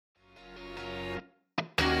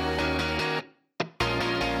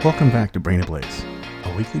Welcome back to Brain Ablaze,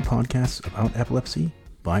 a weekly podcast about epilepsy,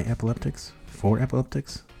 by epileptics, for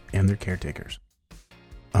epileptics, and their caretakers.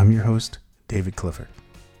 I'm your host, David Clifford.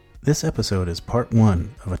 This episode is part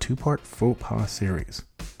one of a two-part Faux Pas series.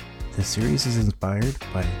 This series is inspired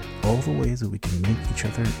by all the ways that we can make each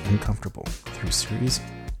other uncomfortable through a series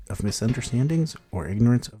of misunderstandings or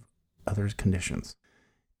ignorance of others' conditions.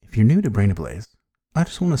 If you're new to Brain Ablaze, I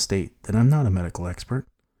just want to state that I'm not a medical expert.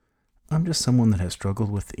 I'm just someone that has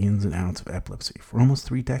struggled with the ins and outs of epilepsy for almost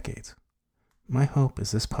 3 decades. My hope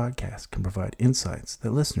is this podcast can provide insights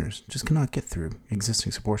that listeners just cannot get through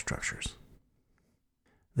existing support structures.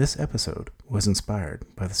 This episode was inspired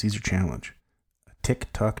by the Seizure Challenge, a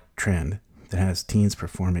TikTok trend that has teens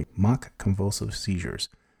performing mock convulsive seizures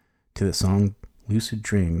to the song Lucid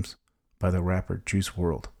Dreams by the rapper Juice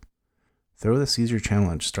WRLD. Though the Seizure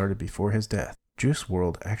Challenge started before his death, Juice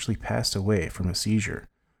WRLD actually passed away from a seizure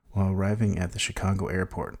while arriving at the Chicago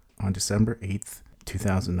airport on December 8th,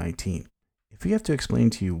 2019. If we have to explain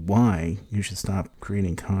to you why you should stop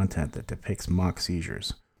creating content that depicts mock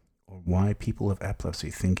seizures, or why people with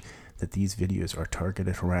epilepsy think that these videos are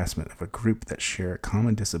targeted harassment of a group that share a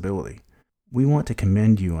common disability, we want to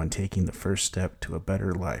commend you on taking the first step to a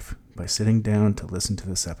better life by sitting down to listen to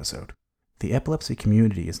this episode. The epilepsy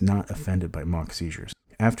community is not offended by mock seizures.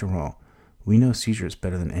 After all, we know seizures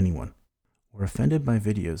better than anyone. We're offended by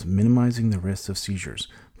videos minimizing the risks of seizures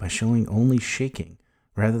by showing only shaking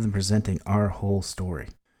rather than presenting our whole story.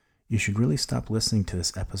 You should really stop listening to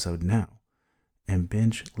this episode now and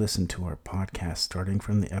binge listen to our podcast starting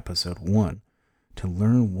from the episode 1 to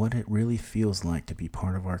learn what it really feels like to be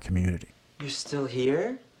part of our community. You're still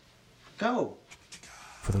here? Go!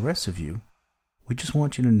 For the rest of you, we just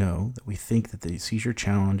want you to know that we think that the Seizure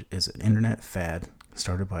Challenge is an internet fad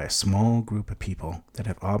started by a small group of people that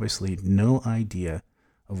have obviously no idea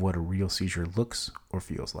of what a real seizure looks or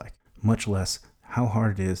feels like, much less how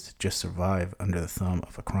hard it is to just survive under the thumb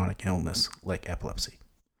of a chronic illness like epilepsy.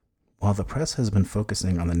 While the press has been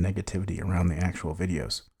focusing on the negativity around the actual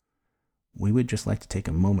videos, we would just like to take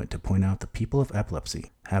a moment to point out that people with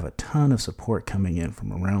epilepsy have a ton of support coming in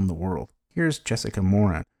from around the world. Here's Jessica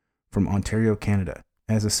Moran from Ontario, Canada.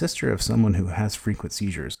 As a sister of someone who has frequent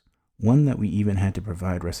seizures, one that we even had to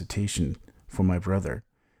provide recitation for my brother,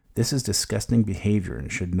 this is disgusting behavior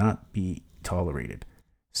and should not be tolerated.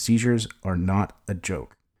 Seizures are not a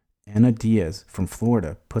joke. Anna Diaz from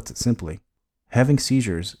Florida puts it simply, having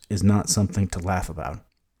seizures is not something to laugh about.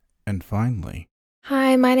 And finally,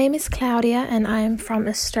 hi, my name is Claudia and I am from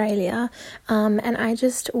Australia, and I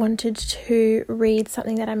just wanted to read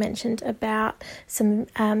something that I mentioned about something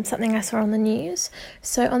I saw on the news.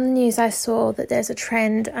 So on the news I saw that there's a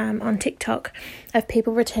trend on TikTok of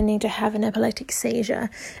people pretending to have an epileptic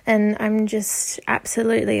seizure, and I'm just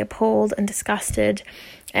absolutely appalled and disgusted.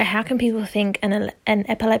 How can people think an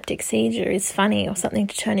epileptic seizure is funny or something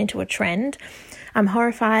to turn into a trend? I'm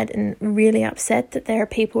horrified and really upset that there are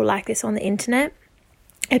people like this on the internet.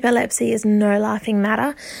 Epilepsy is no laughing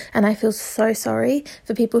matter, and I feel so sorry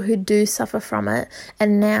for people who do suffer from it,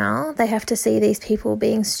 and now they have to see these people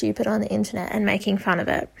being stupid on the internet and making fun of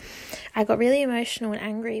it. I got really emotional and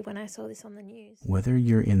angry when I saw this on the news. Whether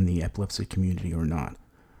you're in the epilepsy community or not,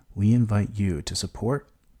 we invite you to support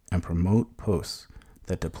and promote posts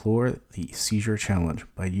that deplore the Seizure Challenge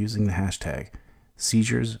by using the hashtag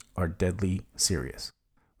 #SeizuresAreDeadlySerious.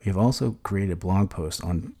 We have also created a blog post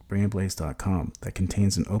on brainablaze.com that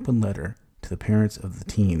contains an open letter to the parents of the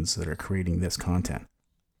teens that are creating this content.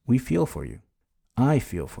 We feel for you. I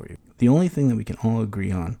feel for you. The only thing that we can all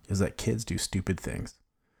agree on is that kids do stupid things.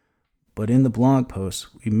 But in the blog post,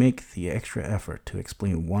 we make the extra effort to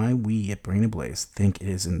explain why we at Brain Ablaze think it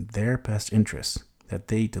is in their best interest that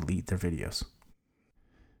they delete their videos.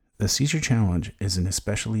 The Seizure Challenge is an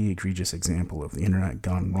especially egregious example of the internet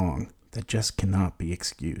gone wrong that just cannot be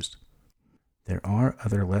excused. There are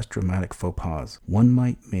other less dramatic faux pas one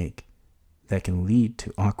might make that can lead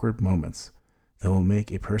to awkward moments that will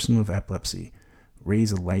make a person with epilepsy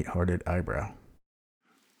raise a light-hearted eyebrow.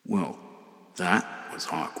 Well, that was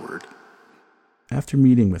awkward. After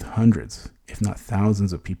meeting with hundreds, if not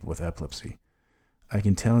thousands of people with epilepsy, I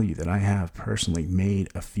can tell you that I have personally made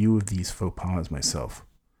a few of these faux pas myself.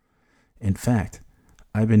 In fact,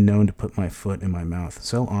 I've been known to put my foot in my mouth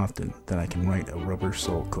so often that I can write a rubber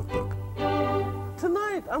sole cookbook.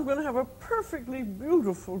 Tonight I'm going to have a perfectly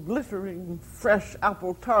beautiful, glittering, fresh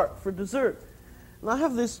apple tart for dessert. And I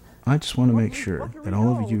have this... I just want to make sure that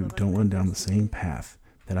all of you don't run down the same path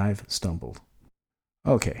that I've stumbled.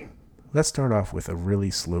 Okay, let's start off with a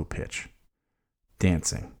really slow pitch.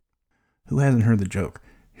 Dancing. Who hasn't heard the joke,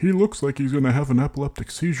 "He looks like he's going to have an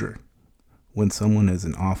epileptic seizure"? when someone is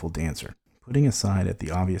an awful dancer. Putting aside at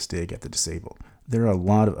the obvious dig at the disabled, there are a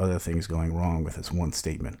lot of other things going wrong with this one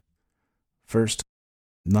statement. First,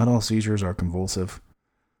 not all seizures are convulsive.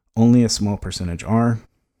 Only a small percentage are.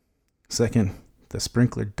 Second, the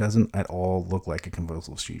sprinkler doesn't at all look like a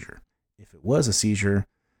convulsive seizure. If it was a seizure,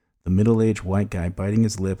 the middle-aged white guy biting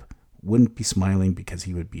his lip wouldn't be smiling because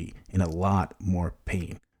he would be in a lot more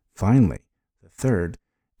pain. Finally, the third,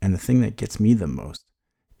 and the thing that gets me the most,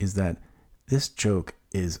 is that this joke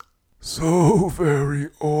is so very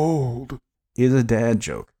old. It is a dad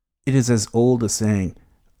joke. It is as old as saying,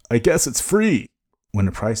 "I guess it's free," when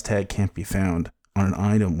a price tag can't be found on an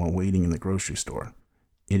item while waiting in the grocery store.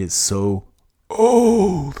 It is so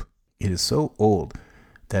old. It is so old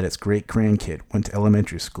that its great-grandkid went to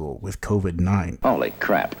elementary school with COVID-9. Holy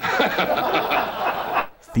crap.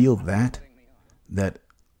 Feel that? That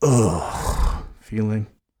ugh feeling?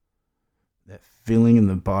 That feeling in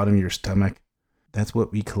the bottom of your stomach? That's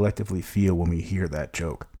what we collectively feel when we hear that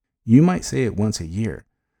joke. You might say it once a year,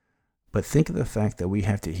 but think of the fact that we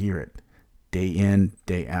have to hear it day in,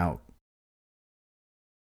 day out.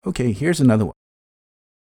 Okay, here's another one.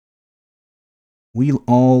 We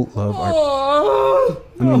all love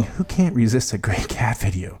who can't resist a great cat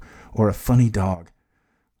video or a funny dog?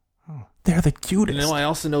 Oh, they're the cutest. I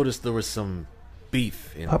also noticed there was some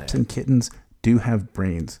beef in Pups there. and kittens do have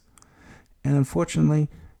brains, and unfortunately,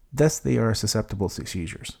 thus they are susceptible to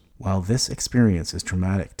seizures. While this experience is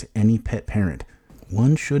traumatic to any pet parent,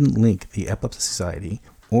 one shouldn't link the Epilepsy Society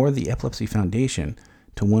or the Epilepsy Foundation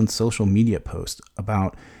to one's social media post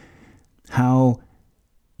about how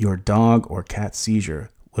your dog or cat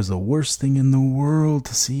seizure was the worst thing in the world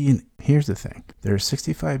to see. And here's the thing. There are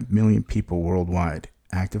 65 million people worldwide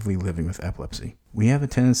actively living with epilepsy. We have a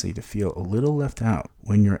tendency to feel a little left out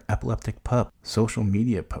when your epileptic pup social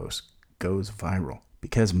media post goes viral,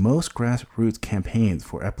 because most grassroots campaigns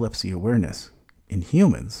for epilepsy awareness in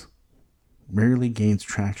humans rarely gains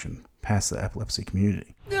traction past the epilepsy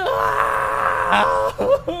community.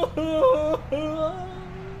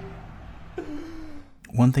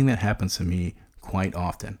 One thing that happens to me quite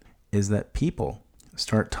often is that people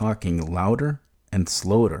start talking louder and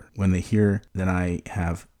slower when they hear that I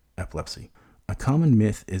have epilepsy. A common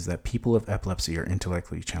myth is that people with epilepsy are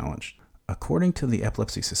intellectually challenged. According to the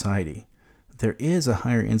Epilepsy Society, there is a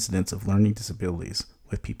higher incidence of learning disabilities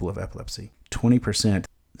with people with epilepsy, 20%,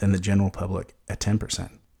 than the general public at 10%.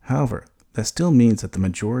 However, that still means that the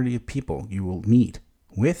majority of people you will meet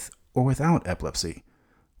with or without epilepsy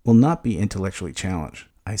will not be intellectually challenged.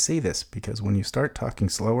 I say this because when you start talking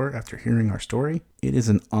slower after hearing our story, it is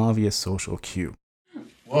an obvious social cue.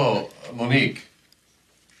 Whoa, Monique,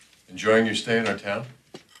 enjoying your stay in our town?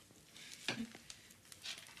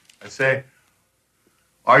 I say,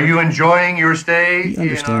 are you enjoying your stay We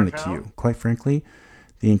understand the cue. Quite frankly,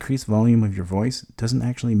 the increased volume of your voice doesn't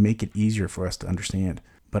actually make it easier for us to understand,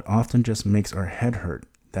 but often just makes our head hurt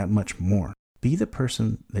that much more. Be the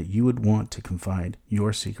person that you would want to confide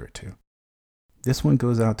your secret to. This one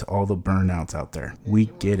goes out to all the burnouts out there. We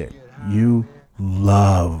get it. You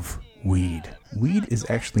love weed. Weed is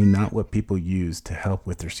actually not what people use to help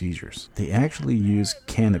with their seizures. They actually use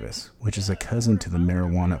cannabis, which is a cousin to the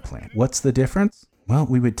marijuana plant. What's the difference? Well,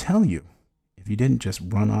 we would tell you if you didn't just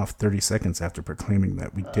run off 30 seconds after proclaiming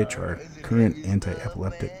that we ditch our current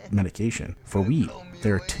anti-epileptic medication for weed.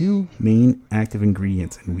 There are two main active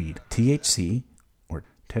ingredients in weed: THC, or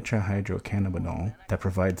tetrahydrocannabinol, that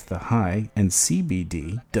provides the high, and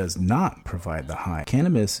CBD does not provide the high.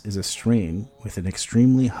 Cannabis is a strain with an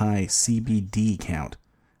extremely high CBD count,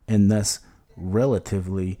 and thus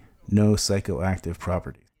relatively no psychoactive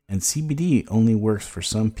properties. And CBD only works for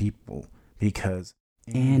some people because...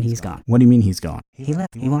 And he's gone. What do you mean he's gone? He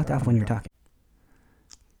left. He walked off when you were talking.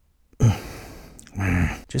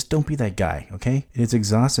 Just don't be that guy, okay? It's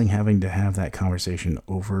exhausting having to have that conversation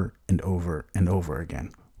over and over and over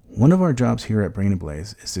again. One of our jobs here at Brain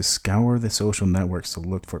Ablaze is to scour the social networks to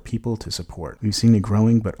look for people to support. We've seen a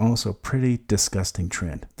growing but also pretty disgusting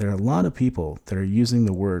trend. There are a lot of people that are using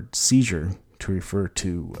the word seizure to refer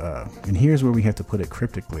to, and here's where we have to put it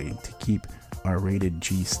cryptically to keep our rated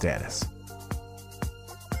G status.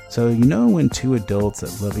 So you know when two adults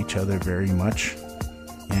that love each other very much,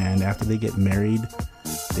 and after they get married,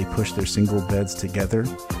 they push their single beds together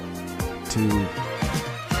to...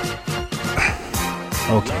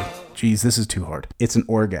 Okay, geez, this is too hard. It's an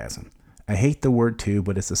orgasm. I hate the word too,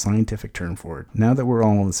 but it's a scientific term for it. Now that we're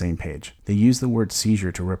all on the same page, they use the word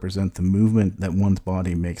seizure to represent the movement that one's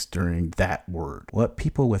body makes during that word. What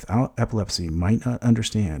people without epilepsy might not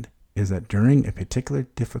understand is that during a particular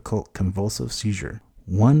difficult convulsive seizure,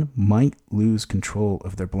 one might lose control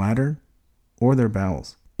of their bladder or their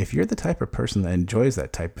bowels. If you're the type of person that enjoys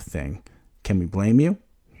that type of thing, can we blame you?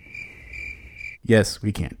 Yes,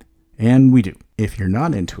 we can. And we do. If you're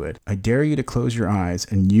not into it, I dare you to close your eyes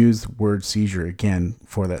and use the word seizure again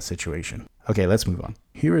for that situation. Okay, let's move on.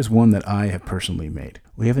 Here is one that I have personally made.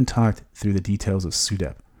 We haven't talked through the details of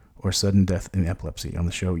SUDEP, or sudden death in epilepsy, on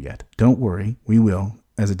the show yet. Don't worry, we will,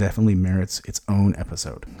 as it definitely merits its own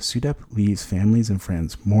episode. SUDEP leaves families and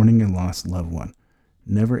friends mourning a lost loved one,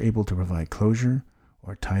 never able to provide closure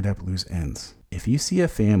or tied up loose ends. If you see a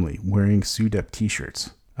family wearing SUDEP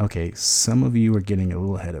t-shirts, okay, some of you are getting a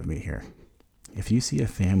little ahead of me here. If you see a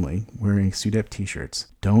family wearing SUDEP t-shirts,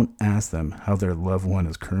 don't ask them how their loved one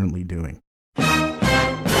is currently doing.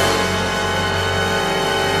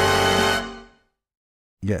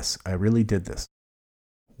 Yes, I really did this.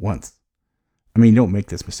 Once. I mean, you don't make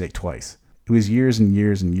this mistake twice. It was years and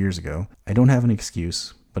years and years ago. I don't have an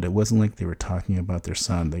excuse, but it wasn't like they were talking about their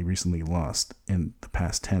son they recently lost in the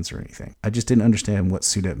past tense or anything. I just didn't understand what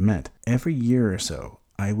SUDEP meant. Every year or so,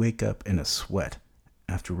 I wake up in a sweat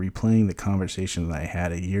after replaying the conversation that I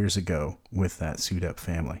had years ago with that SUDEP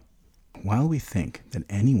family. While we think that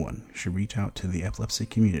anyone should reach out to the epilepsy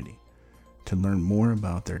community to learn more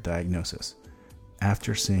about their diagnosis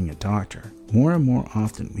after seeing a doctor, more and more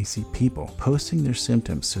often we see people posting their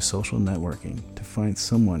symptoms to social networking to find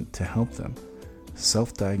someone to help them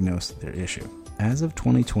self-diagnose their issue. As of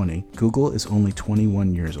 2020, Google is only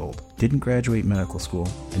 21 years old, didn't graduate medical school,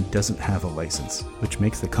 and doesn't have a license, which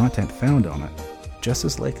makes the content found on it just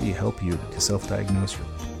as likely to help you to self-diagnose your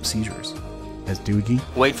seizures as Doogie,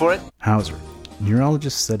 Wait for it. Hauser.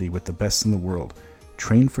 Neurologists study with the best in the world,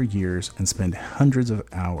 train for years, and spend hundreds of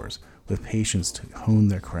hours with patients to hone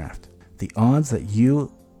their craft. The odds that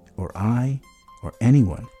you or I or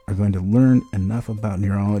anyone are going to learn enough about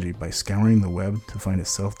neurology by scouring the web to find a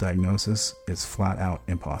self-diagnosis is flat out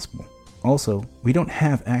impossible. Also, we don't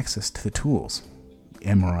have access to the tools,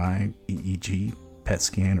 MRI, EEG, PET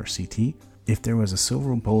scan, or CT. If there was a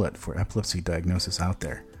silver bullet for epilepsy diagnosis out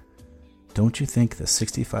there, don't you think the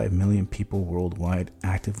 65 million people worldwide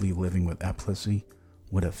actively living with epilepsy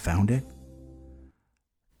would have found it?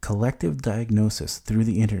 Collective diagnosis through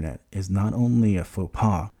the internet is not only a faux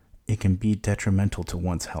pas, it can be detrimental to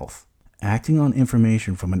one's health. Acting on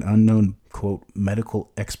information from an unknown, quote,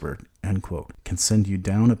 medical expert, end quote, can send you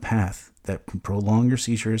down a path that can prolong your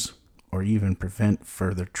seizures or even prevent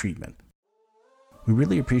further treatment. We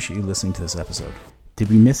really appreciate you listening to this episode. Did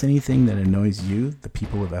we miss anything that annoys you, the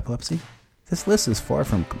people with epilepsy? This list is far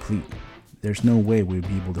from complete. There's no way we'd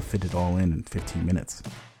be able to fit it all in 15 minutes.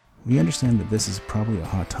 We understand that this is probably a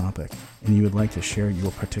hot topic, and you would like to share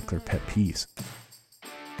your particular pet peeves.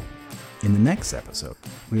 In the next episode,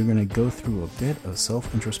 we are going to go through a bit of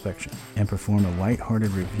self-introspection and perform a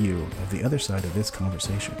lighthearted review of the other side of this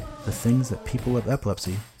conversation, the things that people with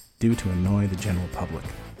epilepsy do to annoy the general public.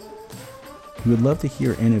 We would love to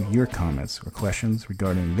hear any of your comments or questions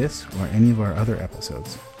regarding this or any of our other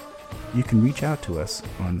episodes. You can reach out to us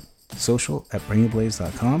on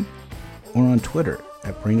social@brainablaze.com or on Twitter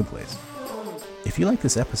 @brainablaze. If you like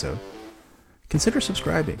this episode, consider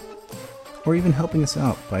subscribing or even helping us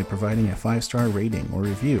out by providing a 5-star rating or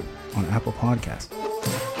review on Apple Podcasts.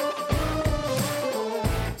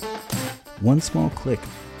 One small click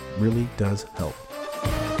really does help.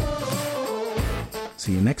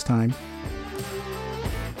 See you next time